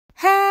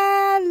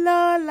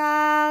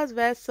vice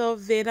versa,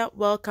 Veda,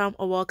 welcome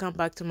or welcome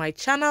back to my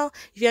channel.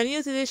 If you're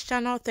new to this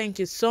channel, thank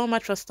you so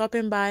much for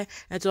stopping by.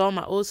 And to all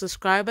my old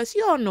subscribers,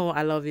 you all know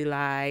I love you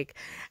like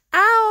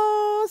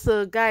ow.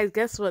 So guys,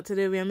 guess what?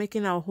 Today we are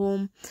making our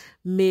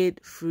homemade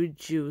fruit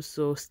juice.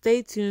 So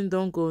stay tuned,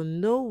 don't go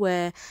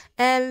nowhere,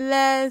 and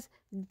let's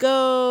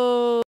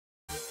go.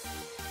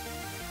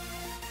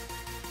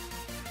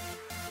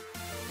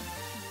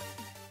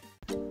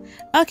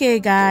 Okay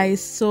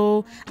guys,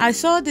 so I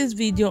saw this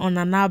video on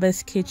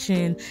Anabe's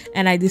kitchen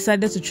and I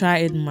decided to try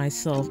it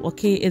myself.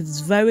 Okay, it's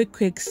very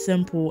quick,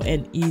 simple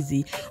and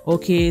easy.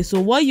 Okay,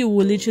 so what you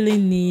will literally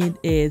need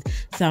is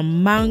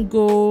some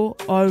mango,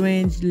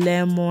 orange,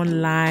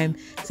 lemon, lime,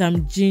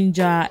 some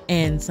ginger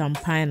and some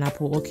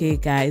pineapple. Okay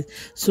guys,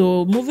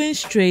 so moving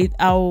straight,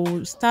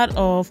 I'll start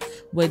off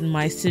with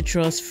my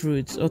citrus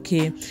fruits.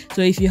 Okay,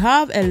 so if you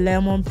have a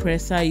lemon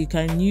presser, you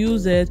can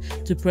use it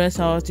to press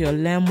out your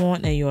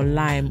lemon and your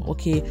lime.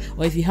 Okay,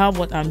 or if you have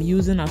what I'm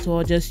using as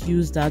well, just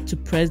use that to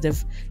press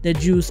the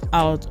juice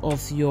out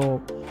of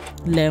your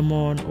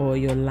lemon or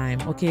your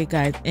lime. Okay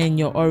guys, and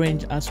your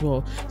orange as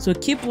well. So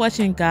keep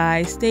watching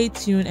guys, stay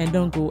tuned and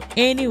don't go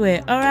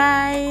anywhere. All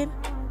right.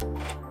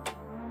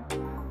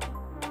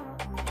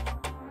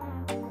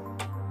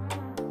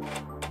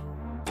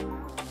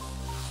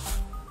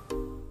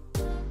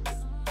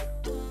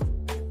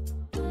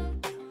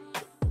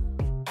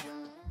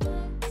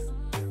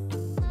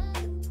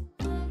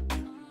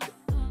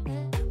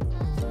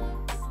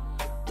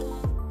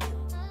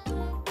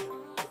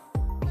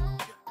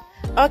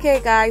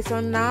 Okay guys, so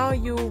now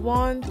you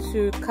want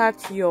to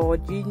cut your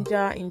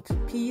ginger into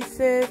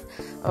pieces.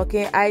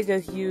 Okay, I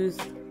just use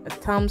a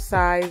thumb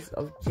size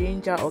of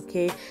ginger,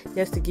 okay,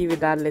 just to give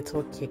it that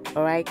little kick.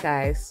 All right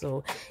guys,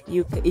 so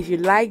if you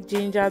like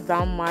ginger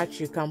that much,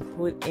 you can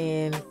put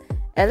in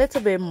a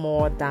little bit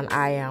more than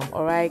I am.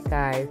 All right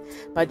guys,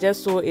 but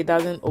just so it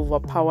doesn't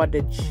overpower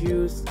the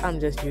juice,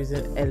 I'm just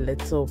using a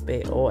little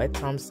bit or a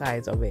thumb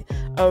size of it.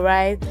 All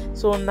right,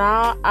 so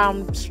now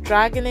I'm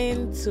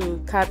struggling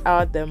to cut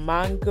out the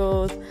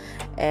mangoes,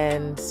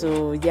 and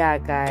so yeah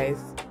guys,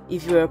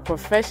 if you're a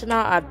professional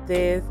at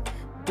this,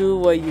 do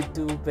what you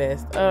do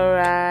best. All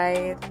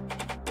right.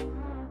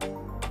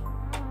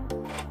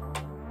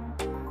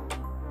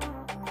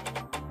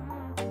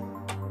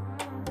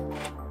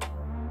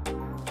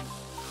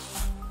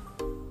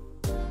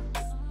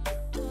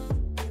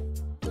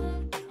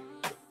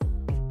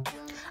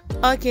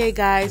 Okay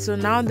guys, so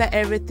now that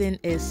everything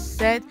is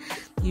set,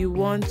 you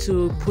want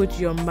to put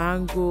your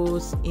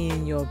mangoes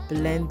in your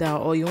blender,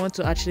 or you want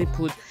to actually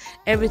put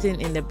everything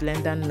in the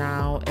blender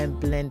now and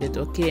blend it.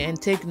 Okay, and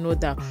take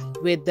note that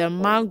with the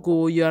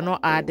mango you are not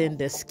adding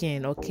the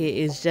skin. Okay,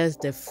 it's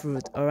just the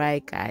fruit. All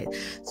right guys,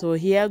 so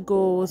here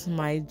goes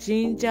my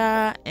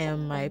ginger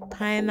and my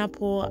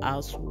pineapple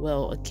as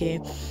well. Okay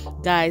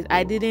guys,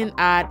 I didn't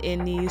add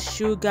any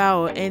sugar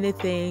or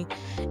anything,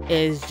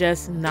 it's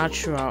just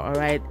natural. All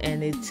right,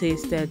 and it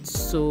tasted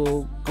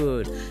so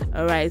good.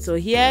 All right, so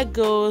here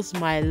goes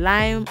my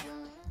lime,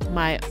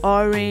 my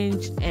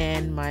orange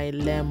and my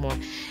lemon,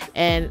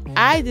 and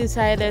I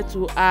decided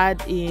to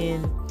add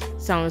in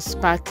some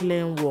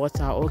sparkling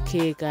water.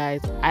 Okay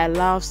guys, I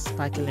love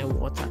sparkling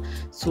water,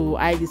 so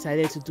I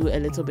decided to do a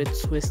little bit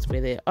twist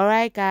with it. All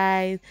right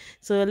guys,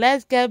 so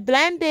let's get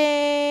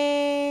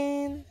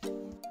blending.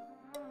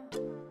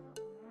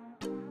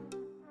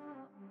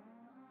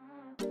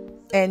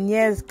 And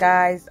yes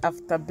guys,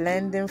 after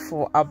blending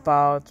for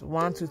about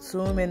 1 to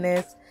 2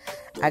 minutes,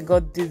 I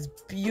got this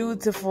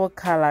beautiful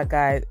color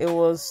guys. It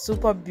was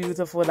super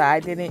beautiful that I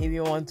didn't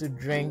even want to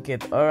drink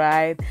it. All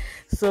right,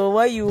 so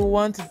what you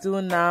want to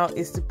do now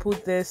is to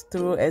put this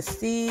through a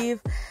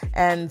sieve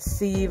and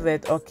sieve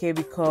it. Okay,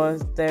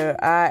 because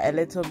there are a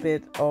little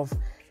bit of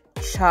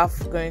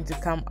chaff going to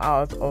come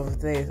out of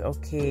this.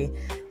 Okay,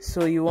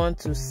 so you want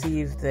to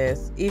sieve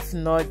this. If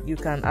not, you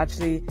can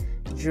actually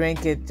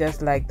drink it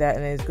just like that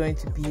and it's going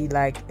to be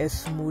like a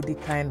smoothie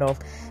kind of.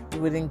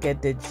 You wouldn't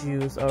get the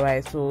juice. All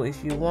right, so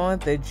if you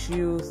want the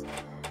juice,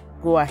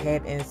 go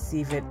ahead and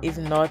sieve it. If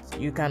not,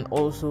 you can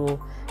also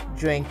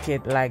drink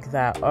it like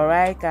that. All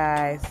right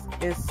guys,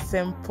 it's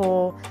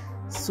simple,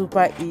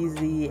 super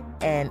easy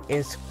and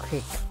it's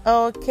quick.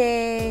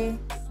 Okay,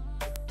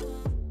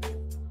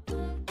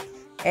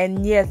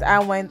 and yes, I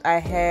went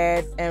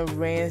ahead and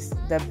rinsed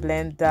the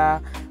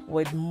blender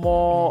with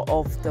more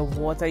of the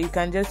water. You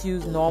can just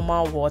use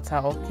normal water,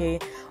 okay,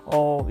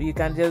 or you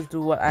can just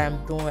do what I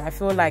am doing. I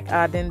feel like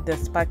adding the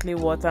sparkling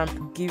water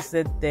gives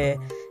it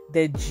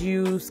the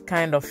juice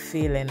kind of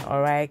feeling. All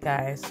right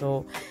guys,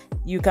 so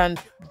you can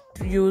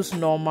use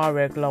normal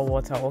regular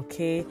water,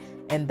 okay,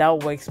 and that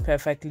works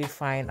perfectly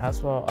fine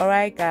as well. All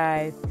right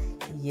guys,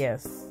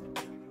 yes.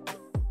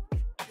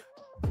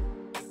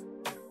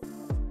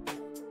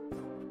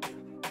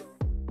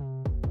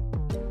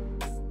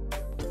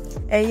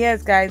 And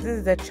yes guys, this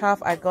is the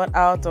chaff I got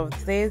out of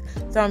this,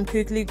 so I'm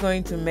quickly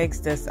going to mix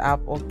this up.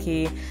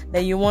 Okay,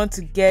 then you want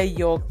to get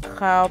your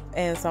cup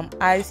and some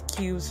ice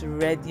cubes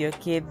ready.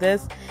 Okay,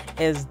 this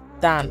is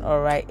done.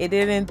 All right, it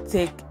didn't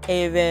take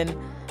even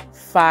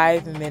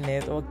 5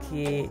 minutes.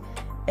 Okay,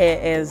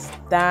 it is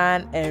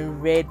done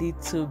and ready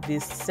to be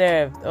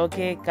served.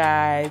 Okay,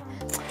 guys,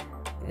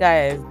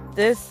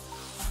 this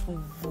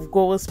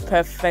goes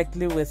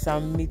perfectly with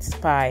some meat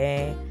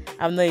pie.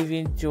 I'm not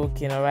even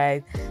joking. All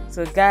right,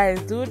 so guys,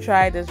 do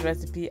try this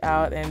recipe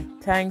out,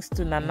 and thanks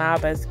to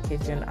Nanaba's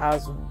Kitchen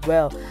as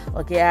well.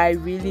 Okay, I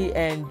really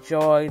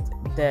enjoyed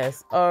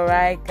this. All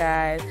right,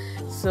 guys,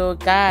 so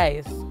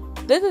guys,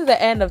 this is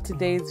the end of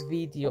today's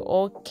video.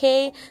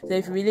 Okay, so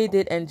if you really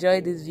did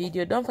enjoy this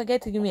video, don't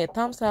forget to give me a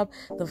thumbs up,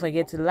 don't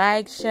forget to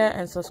like, share,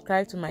 and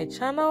subscribe to my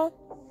channel,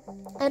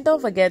 and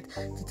don't forget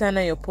to turn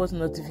on your post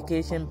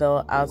notification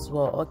bell as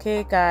well.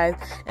 Okay, guys,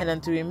 and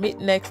until we meet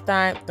next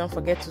time, don't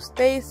forget to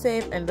stay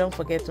safe and don't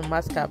forget to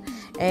mask up.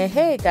 And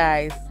hey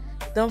guys,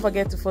 don't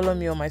forget to follow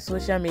me on my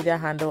social media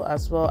handle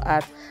as well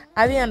at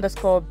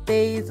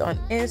Ali_Bays on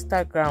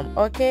Instagram.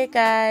 Okay,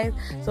 guys,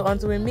 so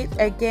until we meet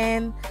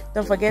again,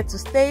 don't forget to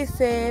stay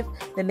safe.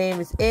 The name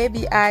is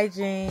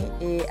ABIJAIL,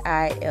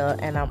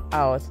 and I'm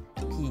out.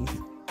 Peace.